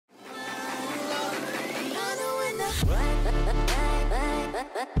Yo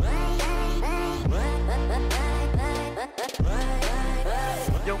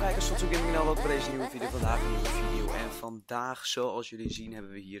kijkers van TwoGamingNL, welkom bij deze nieuwe video. Vandaag een nieuwe video en vandaag, zoals jullie zien,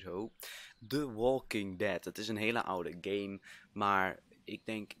 hebben we hier The Walking Dead. Het is een hele oude game, maar ik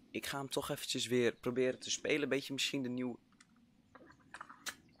denk, ik ga hem toch eventjes weer proberen te spelen. Een beetje misschien de nieuwe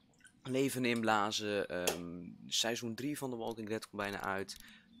leven inblazen. Seizoen 3 van The Walking Dead komt bijna uit,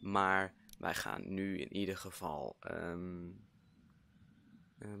 maar wij gaan nu in ieder geval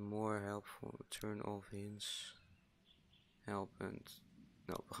more helpful turn off hints helpend.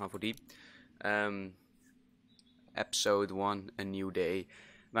 Nou, we gaan voor die. Episode 1, A New Day.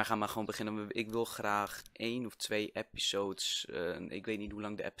 Wij gaan maar gewoon beginnen. Ik wil graag 1 of 2 episodes. Ik weet niet hoe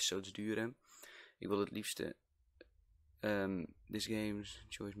lang de episodes duren. Ik wil het liefste. This game's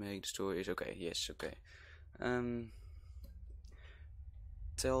choice make the story is okay. Yes, okay.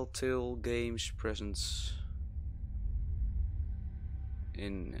 Telltale Games presents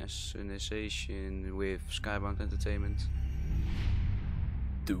in association with Skybound Entertainment.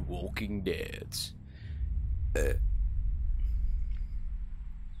 The Walking Dead.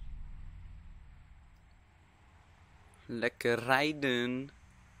 Lekker rijden.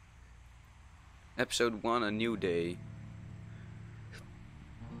 Episode 1, A New Day.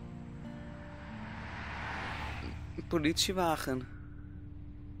 Een politiewagen.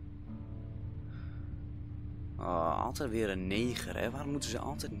 Oh, altijd weer een neger, hè? Waarom moeten ze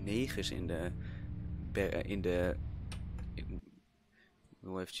altijd negers in de... Ik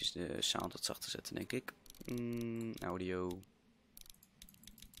wil eventjes de sound wat zachter zetten, denk ik. Audio.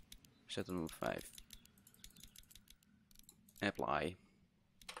 Zet hem op 5. Apply.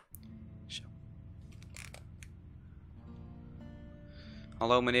 Zo.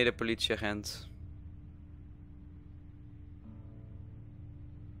 Hallo meneer de politieagent.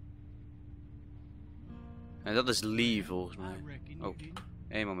 En dat is Lee volgens mij. Oh,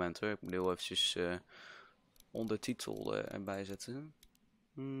 één moment hoor. Ik moet heel eventjes ondertitel erbij zetten.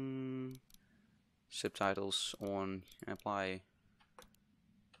 Subtitles on, apply.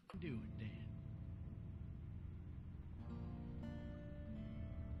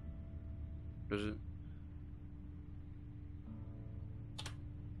 Dus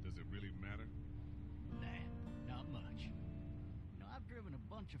Does it really matter? Nah, not much. You know, I've driven a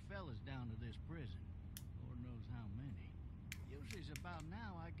bunch of fellas down to this prison. Lord knows how many. Usually it's about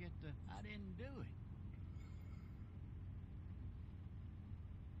now I get the, I didn't do it.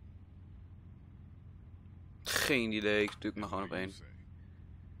 geen idee, ik druk maar gewoon op 1. You say.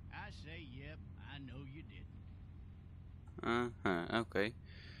 I say, yep, I know you didn't. Oké.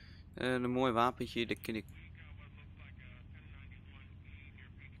 Een mooi wapentje, dat ken ik.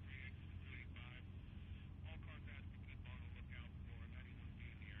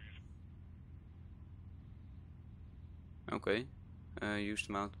 Oké. Use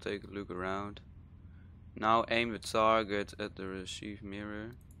the mount to take a look around. Now aim the target at the receive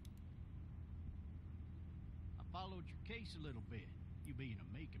mirror. I followed your case a little bit. You being a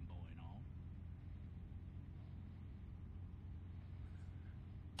making boy and all.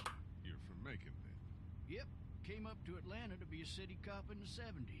 You're from Macon then? Yep, came up to Atlanta to be a city cop in the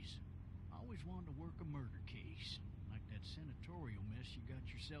 70s. I always wanted to work a murder case. Like that senatorial mess you got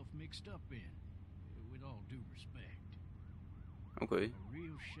yourself mixed up in. With all due respect. Oké. A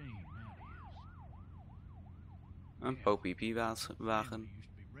real shame that is. Een POPP-wagen. Used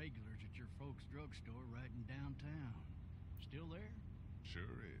to be regulars at your folks' drugstore right in downtown. Still there?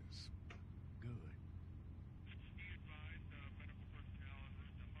 Sure is. Good.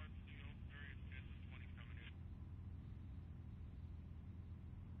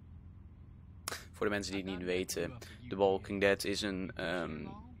 Voor de mensen die het niet weten, The Walking Dead is een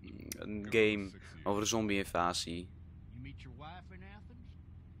game over een zombie-invasie. You meet your wife in Athens?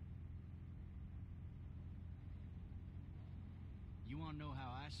 You want to know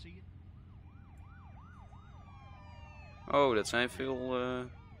how I see it? Oh, dat zijn veel... Too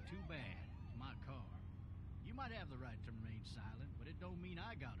bad. It's my car. You might have the right to remain silent, but it don't mean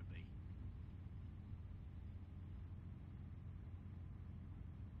I gotta be.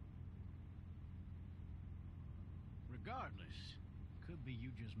 Regardless, could be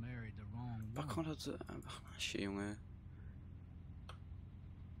you just married the wrong Pak one. gewoon dat bagage, jongen.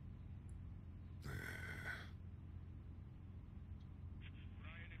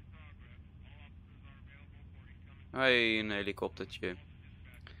 Hoi, een helikoptertje.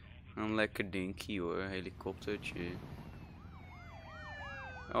 Een lekker dinkie hoor, helikoptertje.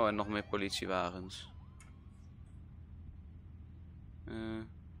 Oh, en nog meer politiewagens. I'm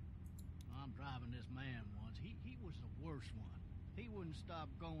driving this man once. He was the worst one. He wouldn't stop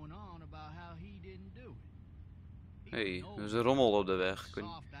going on about how he didn't do it. Hey, er is een rommel op de weg. Ik weet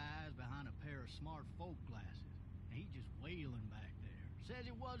niet. Soft eyes behind a pair of smart folk glasses. And he just wailing back there. Says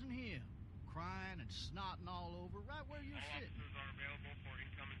it wasn't him. Crying and snotting all over right where you're sitting.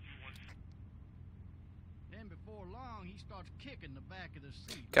 Then before long he starts kicking the back of the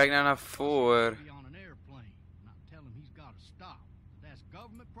seat. Kijk nou naar voor. On an airplane. And I tell him he's got to stop. That's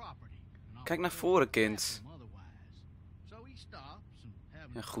government property. Kijk naar voren, kind. So he stops and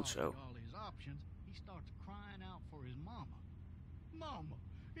having Ja, goed zo. all his options, he starts crying out for his mama. Mama,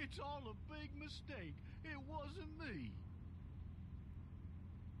 it's all a big mistake. It wasn't me.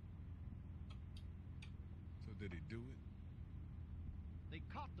 So did he do it? They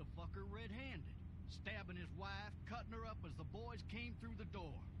caught the fucker red-handed, stabbing his wife, cutting her up as the boys came through the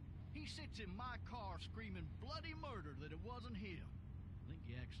door. He sits in my car screaming bloody murder that it wasn't him. I think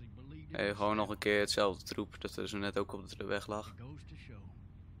he actually believed it. Hey, gewoon nog een keer hetzelfde troep dat er zo net ook op de weg lag. It goes to show,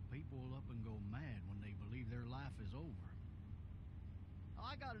 people will up and go mad when they believe their life is over.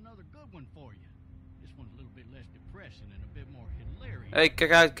 I got another good one for you. This one's a little bit less depressing and a bit more hilarious. Hey,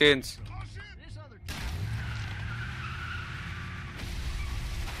 kijk uit, kind. This other time.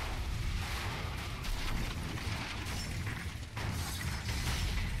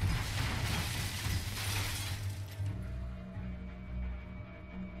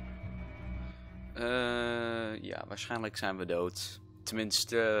 Ja, waarschijnlijk zijn we dood.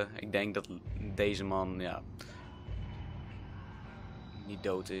 Tenminste, ik denk dat deze man, ja, niet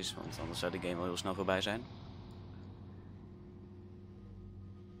dood is, want anders zou de game wel heel snel voorbij zijn.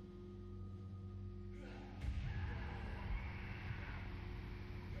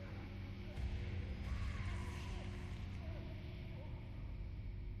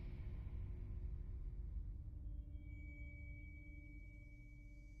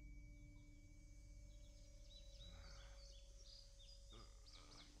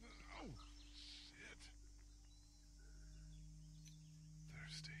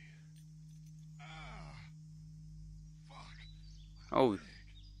 Oh.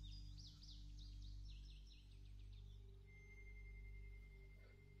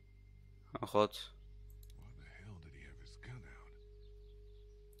 Oh god. Why the hell did he have his gun out?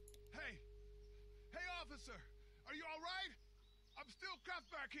 Hey! Hey, officer! Are you all right? I'm still cuffed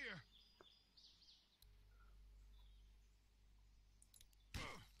back here.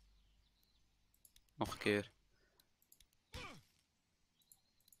 Nog een keer.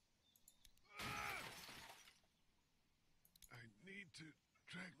 I need to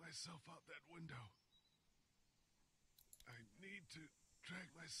drag myself out that window. I need to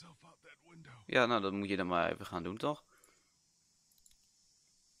drag myself out that window. Ja, nou, dat moet je dan maar even gaan doen, toch?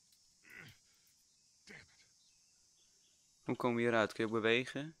 Damn it. Hoe komen we hieruit? Kun je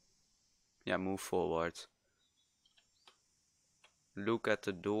bewegen? Ja, move forward. Look at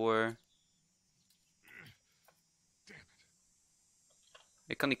the door. Damn it.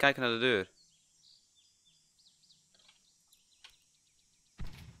 Ik kan niet kijken naar de deur.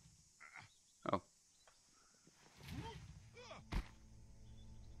 Oh.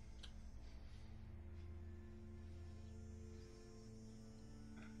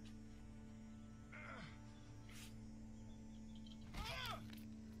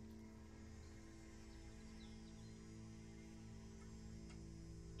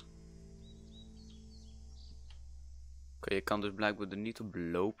 Oké, je kan dus blijkbaar er niet op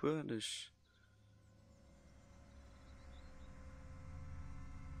lopen, dus...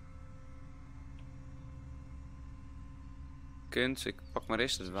 Kind, ik pak maar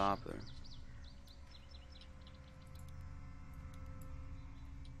eerst het wapen.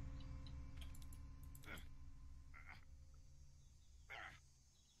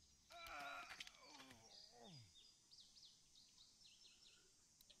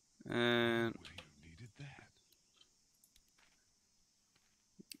 En...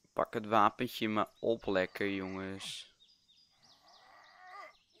 Pak het wapentje maar op lekker, jongens.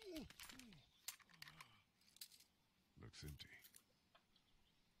 Looks empty.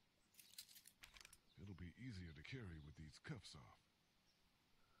 It'll be easier to carry with these cuffs off.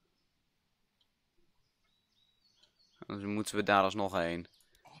 Dus moeten we daar alsnog heen.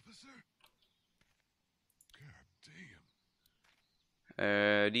 Officer? God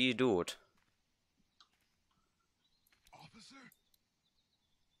damn. Die is dood. Officer?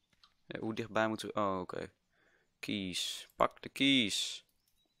 Ja, hoe dichtbij moeten we... Oh, oké. Keys. Pak de keys.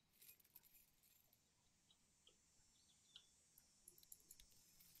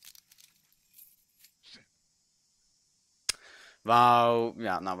 Wauw.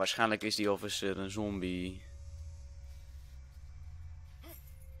 Ja, nou waarschijnlijk is die officer een zombie.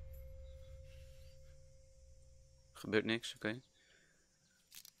 Gebeurt niks, oké.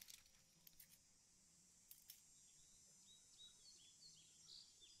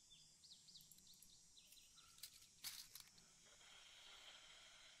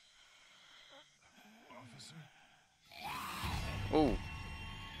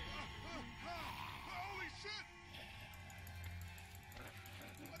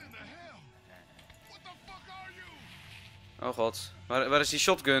 Oh god. Waar is die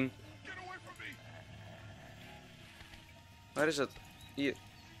shotgun? Get away from me! Waar is het? Hier.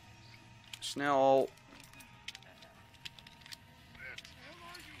 Snel. Where the hell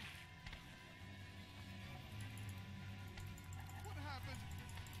are you? What happened?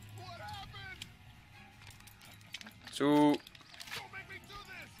 What happened? Zo. Don't make me do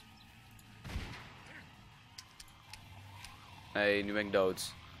this! Nee, nu ben ik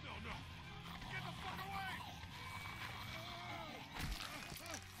dood. No, no. Get the fuck away!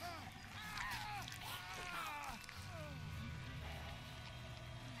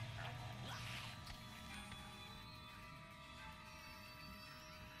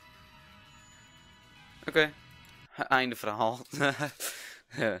 Oké. Einde verhaal.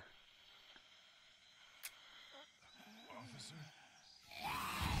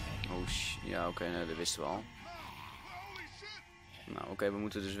 Oh ja, oké, nee, dat wisten we al. Holy shit! Nou, oké, we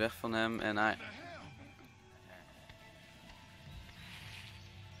moeten dus weg van hem en hij...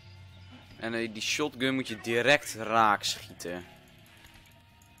 En die shotgun moet je direct raak schieten.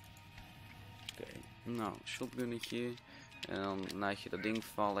 Oké, nou, shotgunnetje. En dan laat je dat ding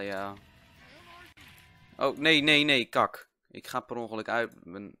vallen, ja. Oh, nee, kak. Ik ga per ongeluk uit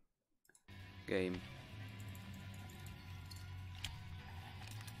mijn game.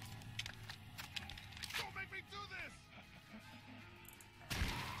 Don't make me do this!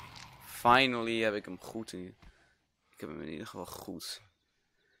 Finally heb ik hem goed. Ik heb hem in ieder geval goed.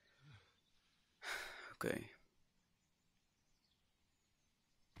 Oké.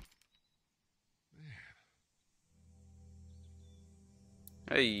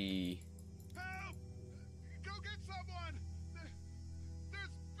 Hey. Help! Go get someone! There's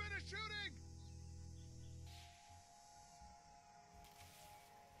been a shooting!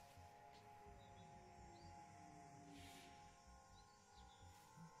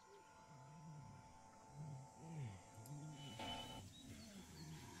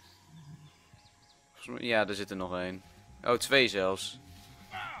 Ja, er zit er nog één. Oh, 2 zelfs.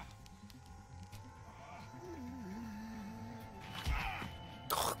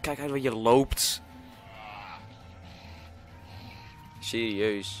 Oh, kijk uit wat je loopt.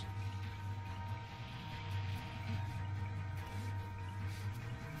 Serieus.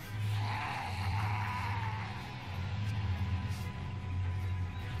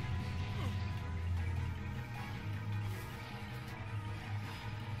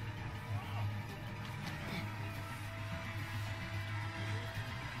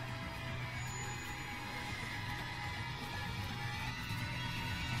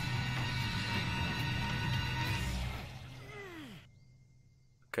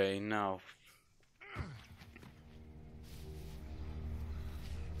 Oké, nou.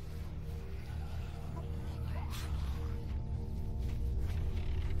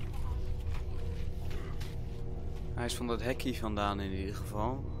 Hij is van dat hekje vandaan in ieder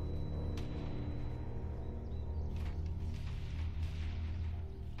geval.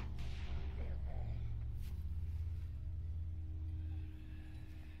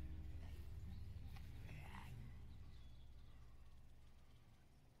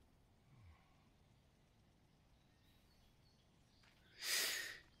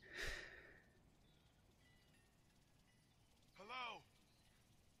 Hello?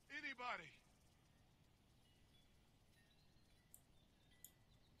 Anybody?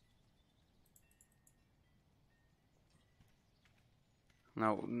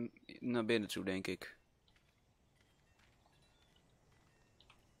 Nou, naar binnen toe denk ik.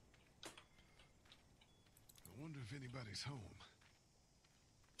 I wonder if anybody's home.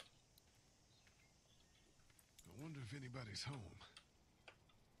 I wonder if anybody's home.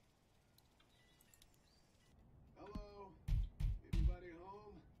 Hello? Anybody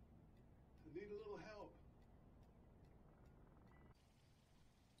home? I need a little help.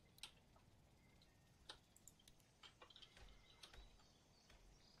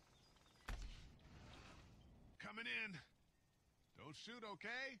 Coming in. Don't shoot,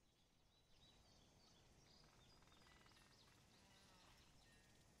 okay?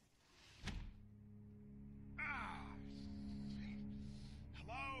 Ah, shit.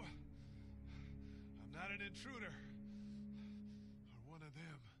 Hello? I'm not an intruder. Or one of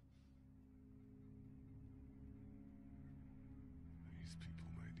them. These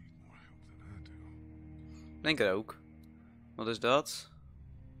people might need more help than I do. Denk er ook. Wat is dat?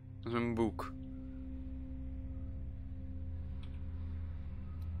 Dat is een boek.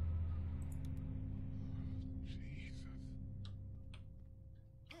 Jesus.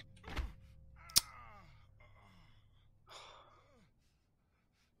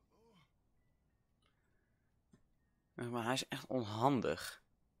 Maar hij is echt onhandig.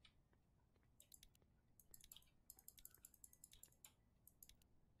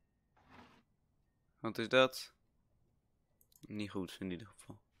 Wat is dat? Niet goed in ieder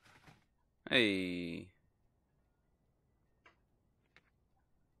geval. Hey.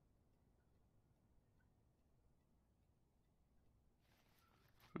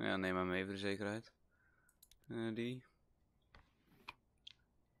 Ja, neem maar mee voor de zekerheid. Die.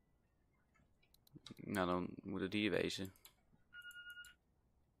 Nou, dan moet het hier wezen.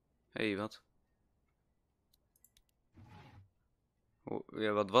 Hey, wat?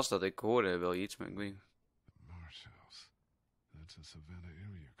 Ja, wat was dat? Ik hoorde wel iets, maar ik weet niet. Marsh house. That's a Savannah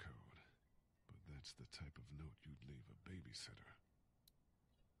area code. But that's the type of note you'd leave a babysitter.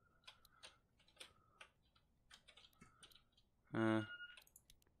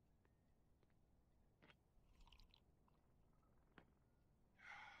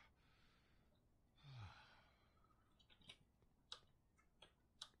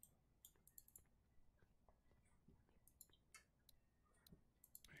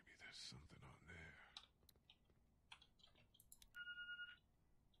 Maybe there's something on there.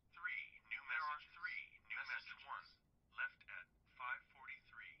 3 new message. There are 3 new message 1 left at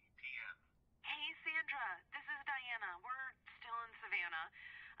 5:43 p.m. Hey, Sandra. This is Diana. We're still in Savannah.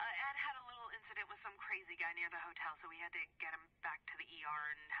 Ed had a little incident with some crazy guy near the hotel, so we had to get him back to the ER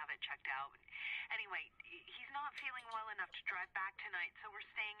and have it checked out. Anyway, he's not feeling well enough to drive back tonight, so we're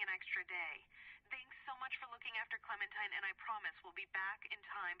staying an extra day. Thanks so much for looking after Clementine, and I promise we'll be back in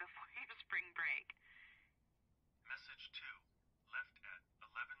time before your spring break. Message 2 left at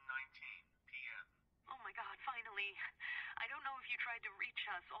 11:19 p.m. Oh my God, finally. I don't know if you tried to reach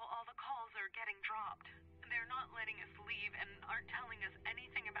us. All the calls are getting dropped. They're not letting us leave and aren't telling us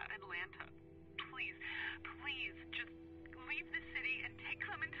anything about Atlanta. Please, please, just leave the city and take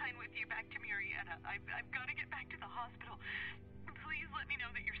Clementine with you back to Marietta. I've got to get back to the hospital. Please let me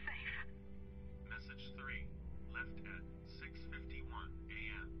know that you're safe. Message 3 left at 6:51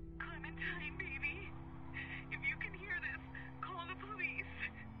 a.m. Clementine, baby. If you can hear this, call the police.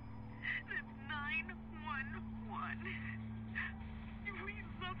 That's 911. We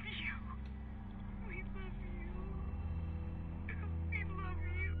love you. We love you. We love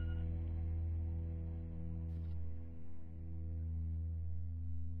you.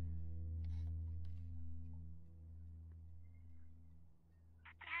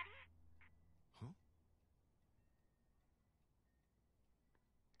 Daddy? Huh?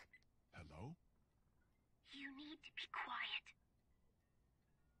 Hello? You need to be quiet.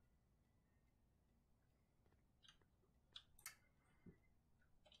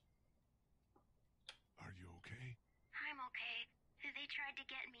 Are you okay? I'm okay. They tried to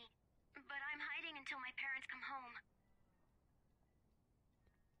get me, but I'm hiding until my parents come home.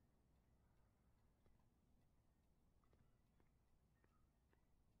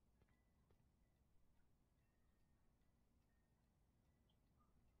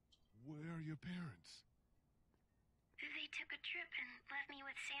 Where are your parents? They took a trip and left me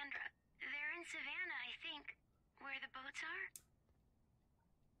with Sandra. They're in Savannah, I think, where the boats are.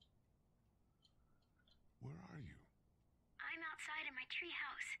 Where are you? I'm outside in my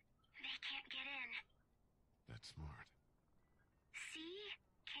treehouse. They can't get in. That's smart. See?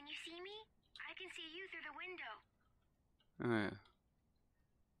 Can you see me? I can see you through the window. Oh ja.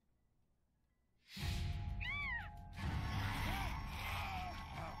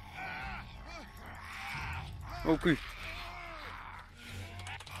 Oké.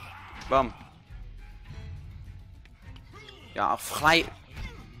 Bam. Ja, glij.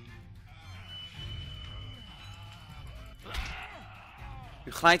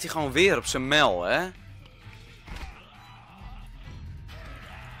 Nu glijdt hij gewoon weer op zijn mel, hè?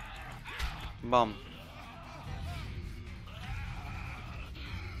 Bam.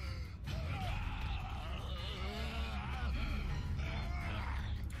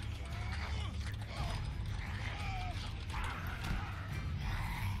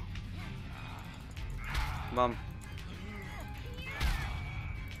 Bam.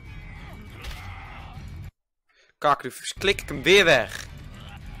 Kak, nu klik ik hem weer weg.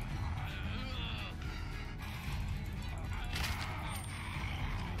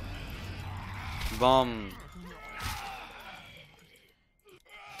 Bam.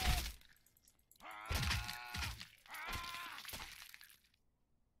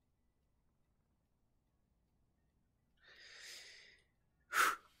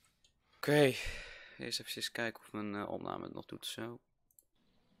 Oké. Eerst even kijken of mijn opname het nog doet. Zo.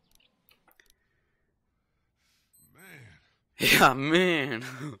 Man. Ja, man.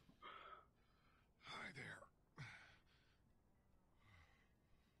 Hi there.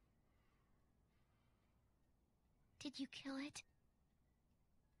 Did you kill it?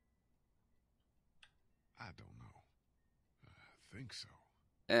 I don't know. I think so.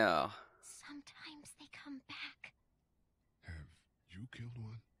 Ja. Sometimes come back. Have you killed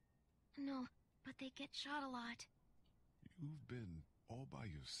one? No, but they get shot a lot. You've been all by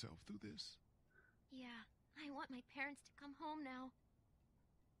yourself through this? Yeah, I want my parents to come home now.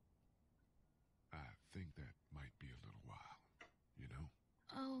 I think that might be a little while, you know?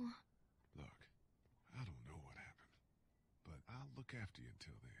 Oh, Look, I don't know what happened, but I'll look after you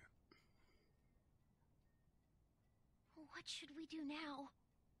until then. what should we do now?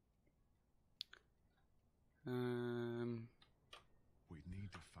 We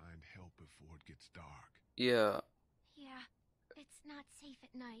need to find help before it gets dark. Yeah. Yeah, it's not safe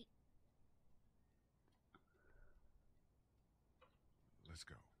at night. Let's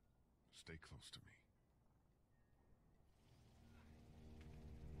go. Stay close to me.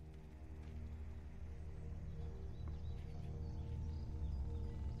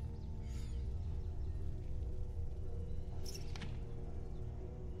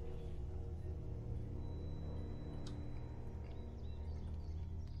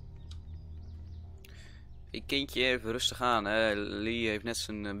 Ik kindje, even rustig aan. Hè. Lee heeft net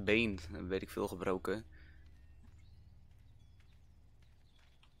zijn been, weet ik veel, gebroken.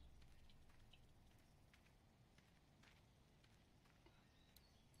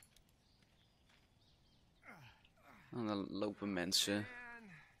 En dan lopen mensen. I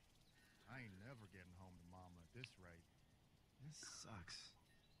ain't never getting home to Mama at this rate. This sucks.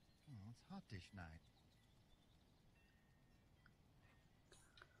 Oh, it's hot this night.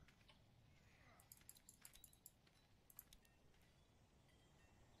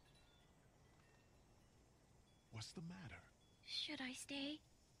 What's the matter? Should I stay?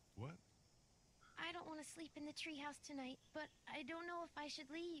 What? I don't want to sleep in the treehouse tonight, but I don't know if I should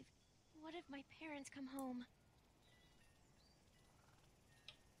leave. What if my parents come home?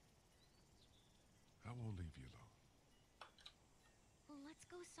 I won't leave you alone. Well, let's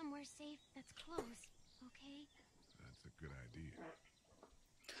go somewhere safe that's close, okay? That's a good idea.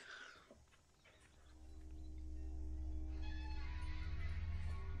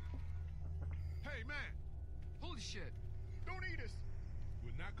 Hey, man! Holy shit! Don't eat us!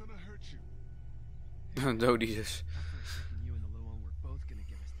 We're not gonna hurt you. Dodies. After a second, you and the little one were both gonna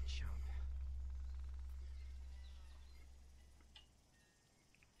give us the chump.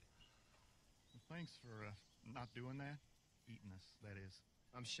 Well, thanks for not doing that. Eating us, that is.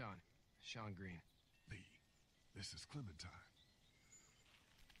 I'm Sean. Sean Green. Lee, this is Clementine.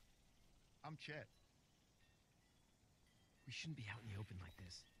 I'm Chet. We shouldn't be out in the open like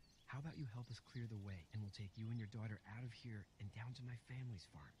this. How about you help us clear the way, and we'll take you and your daughter out of here and down to my family's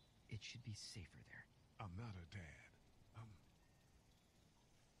farm. It should be safer there. I'm not her dad. I'm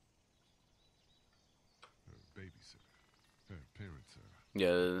her babysitter. Her parents are...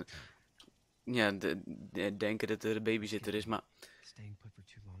 Ja, ja denken dat er de babysitter is, maar... Staying put for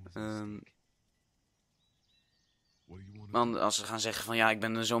too long is a mistake. What do you want to Want als ze gaan zeggen van ja, ik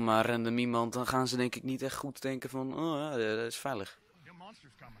ben zomaar random iemand, dan gaan ze denk ik niet echt goed denken van, oh ja, dat is veilig. Your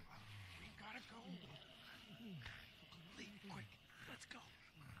monster's coming. We gotta go. Lee, quick, let's go.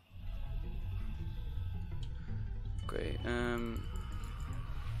 Oké,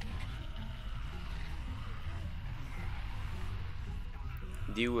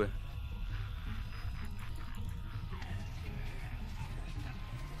 duwen.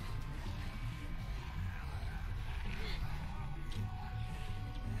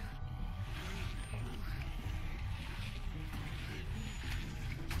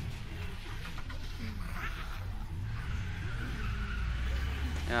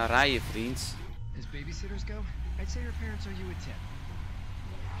 Ja, rijden vriend. As babysitters go, I'd say your parents owe you a tip.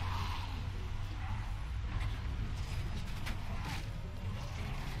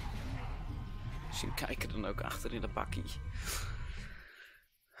 Misschien kijken dan ook achter in de bakkie.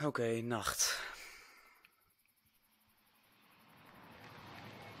 Oké, nacht.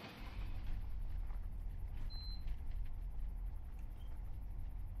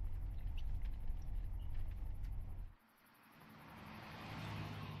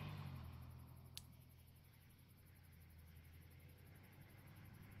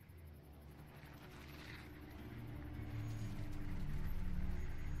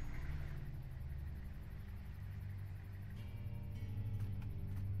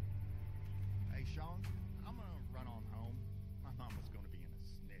 Hey, Sean, I'm gonna run on home. My mama's gonna be in a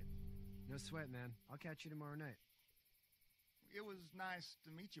snit. No sweat, man. I'll catch you tomorrow night. It was nice to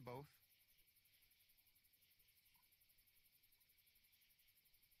meet you both.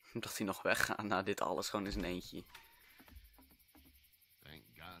 Dacht hij nog weggaan na dit alles gewoon in zijn eentje. Thank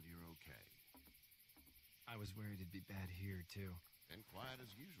God you're okay. I was worried it'd be bad here, too. Been quiet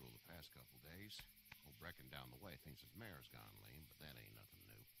as usual the past couple days. Old Brecken down the way thinks his mare's gone lame, but that ain't nothing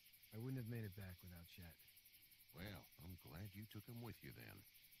new. I wouldn't have made it back without Chet. Well, I'm glad you took him with you then.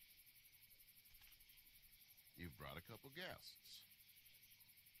 You've brought a couple guests.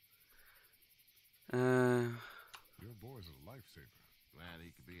 Your boy's a lifesaver. Glad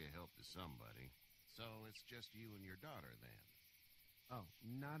he could be a help to somebody. So it's just you and your daughter then? Oh,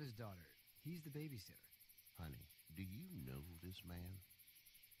 not his daughter. He's the babysitter. Honey, do you know this man?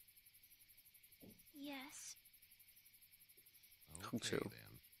 Yes. Goed Okay zo.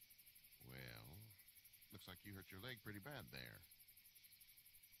 then. Well, looks like you hurt your leg pretty bad there.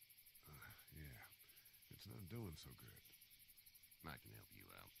 Yeah, it's not doing so good. I can help you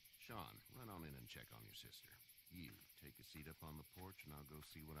out. Sean, run on in and check on your sister. You, take a seat up on the porch and I'll go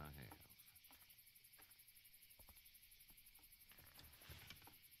see what I have.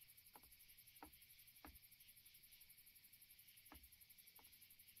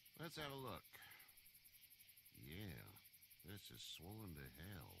 Let's have a look. Yeah, this is swollen to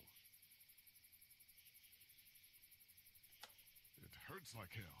hell. It hurts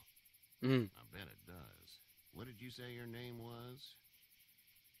like hell. I bet it does. What did you say your name was?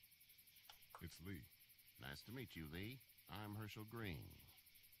 It's Lee. Nice to meet you, Lee. I'm Herschel Green.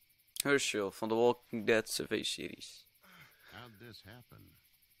 Herschel van de Walking Dead tv-series. How'd this happen?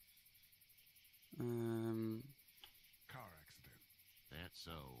 Car accident. That's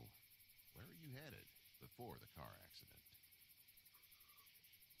so. Where are you headed before the car accident?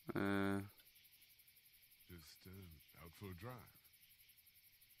 Just out for a drive.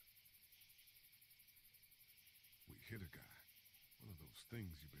 We hit a guy. One of those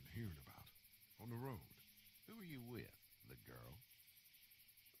things you've been hearing about. On the road. Who are you with? The girl?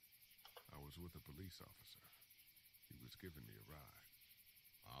 I was with a police officer. He was giving me a ride.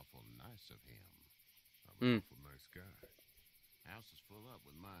 Awful nice of him. I'm an awful nice guy. House is full up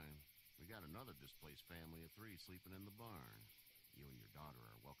with mine. We got another displaced family of 3 sleeping in the barn. You and your daughter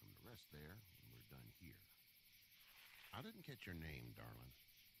are welcome to rest there when we're done here. I didn't catch your name, darling.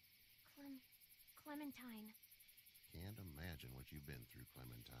 Clementine. Can't imagine what you've been through,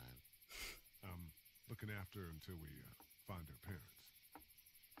 Clementine. I'm looking after her until we find her parents.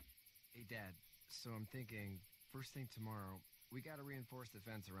 Hey, Dad. So I'm thinking, first thing tomorrow, we gotta reinforce the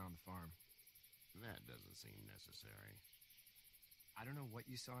fence around the farm. That doesn't seem necessary. I don't know what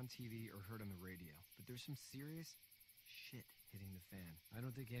you saw on TV or heard on the radio, but there's some serious shit hitting the fan. I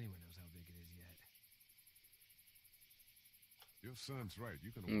don't think anyone knows how big it is yet. Your son's right. You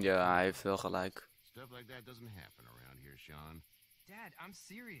can. Ja, hij heeft wel gelijk. Stuff like that doesn't happen around here, Sean. Dad, I'm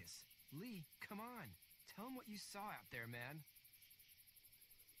serious. Lee, come on. Tell him what you saw out there, man.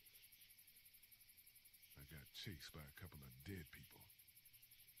 I got chased by a couple of dead people.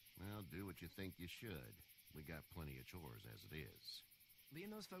 Well, do what you think you should. We got plenty of chores as it is. Lee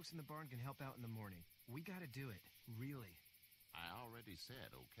and those folks in the barn can help out in the morning. We gotta do it. Really. I already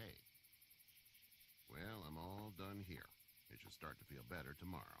said okay. Well, I'm all done here. It should start to feel better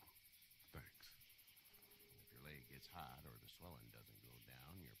tomorrow. Thanks. If your leg gets hot or the swelling doesn't go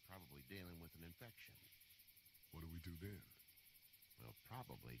down, you're probably dealing with an infection. What do we do then? We'll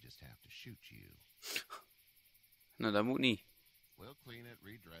probably just have to shoot you. Nou, dat moet niet. We'll clean it,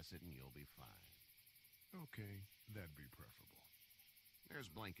 redress it, and you'll be fine. Okay, that'd be preferable. There's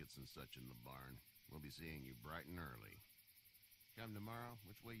blankets and such in the barn. We'll be seeing you bright and early. Come tomorrow,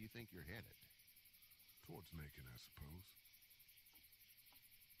 which way you think you're headed? Towards Macon, I suppose.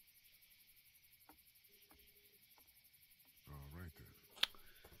 All right then.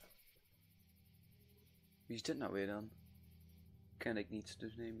 Wie is dit nou weer dan? Ken ik niet,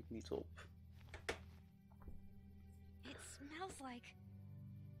 dus neem ik niet op. It smells like...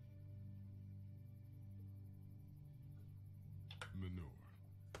 Manure.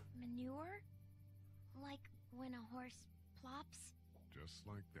 manure? Like when a horse plops? Just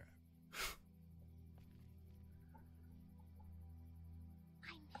like that.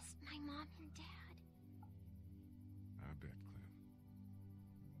 I miss my mom and dad. I bet, Clem.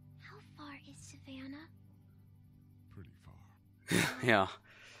 How far is Savannah? Pretty far. Ja.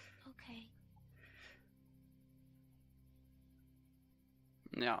 Okay.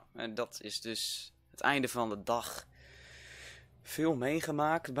 Ja, en dat is dus het einde van de dag. Veel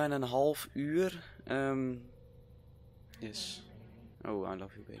meegemaakt, bijna een half uur. Yes. Oh, I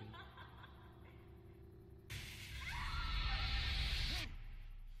love you, baby.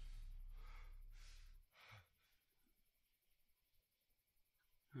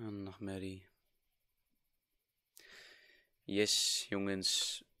 Een nachtmerrie. Yes,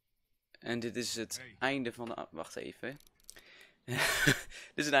 jongens. En dit is het einde van de... Wacht even.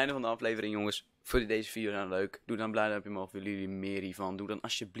 Dit is het einde van de aflevering, jongens. Vond je deze video nou leuk? Doe dan blij duimpje omhoog. Willen jullie meer hiervan? Doe dan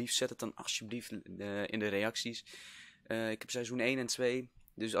alsjeblieft. Zet het dan alsjeblieft in de reacties. Ik heb seizoen 1 en 2.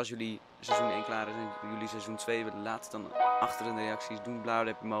 Dus als jullie seizoen 1 klaar is en jullie seizoen 2 willen, laat het dan achter in de reacties. Doen blauw,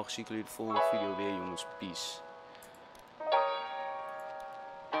 heb je mogen. Zie ik jullie de volgende video weer, jongens. Peace.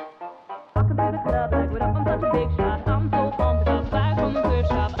 Walking through the club like what up, I'm such a big shot. I'm so pumped about flag from the thrift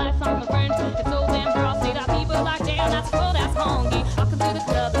shop. I saw my friend took it so damn frosty that people like damn, that's cool, that's honky. Walking through the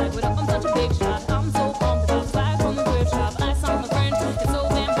club like what up, I'm such a big shot. I'm so pumped about flag from the thrift shop. I saw my friend took it so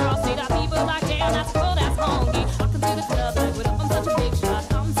damn frosty that people like damn, that's cool, that's honky. Walking through the club like what up, I'm such a big shot.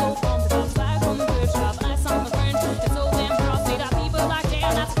 I'm so pumped about flag from the thrift shop. I saw my friend took it so damn frosty that people like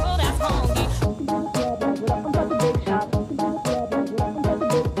damn, that's cool, that's honky. What up, I'm such a big shot.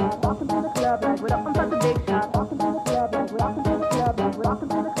 Walking through the club like what up, I'm such a big shot. Walking through the club like rocking through the club like rocking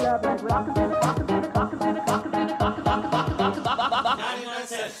through the rocking through the rocking through the rocking. 99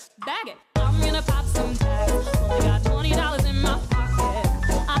 cents. Bag it. I'm gonna pop some tags. Only got $20 in my pocket.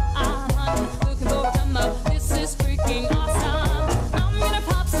 Honey, looking for a come up. This is freaking awesome. I'm gonna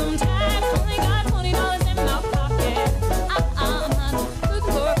pop some tags. Only got $20 in my pocket. Honey,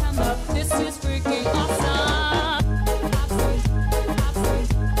 looking for a come up. This is freaking awesome.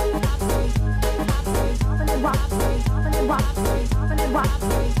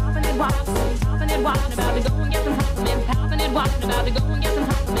 Walking about to go and get some compliments, popping it, walking about to go and get some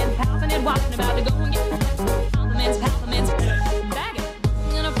compliments, popping it, walking about to go and get compliments, compliments. Bag it,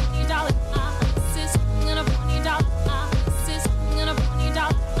 I'm gonna $40, sis, I'm gonna $40, sis, I'm gonna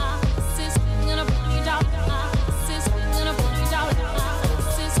 $40, sis, I'm gonna $40, sis, I'm gonna $40, sis, I'm gonna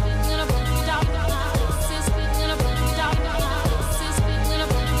 $40, sis, I'm gonna $40, sis, I'm gonna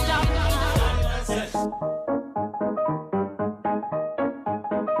 $40.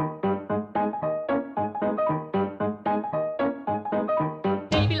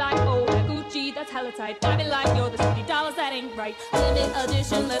 Hella tight, I like you're the $50, that ain't right. Limited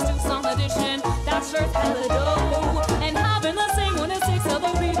edition, let's do some addition. That's worth hella dough. And having the same one as 6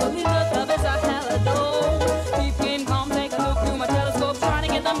 other people in the club is a hella dough. People can come take a look through my telescope, trying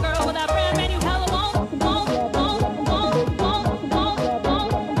to get them girl with that brand menu hella long.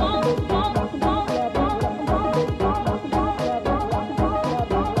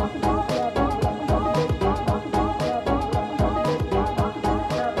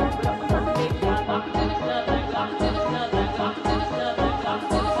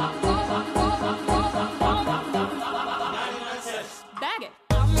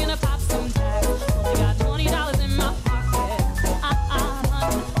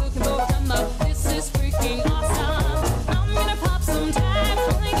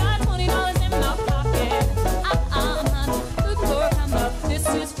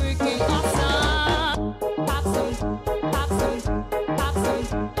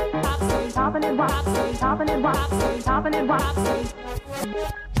 Popping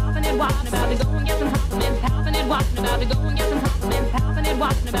it, walking about to go and get some compliments, popping it, walking about to go and get some compliments, popping it,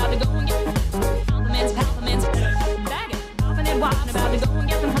 walking about to go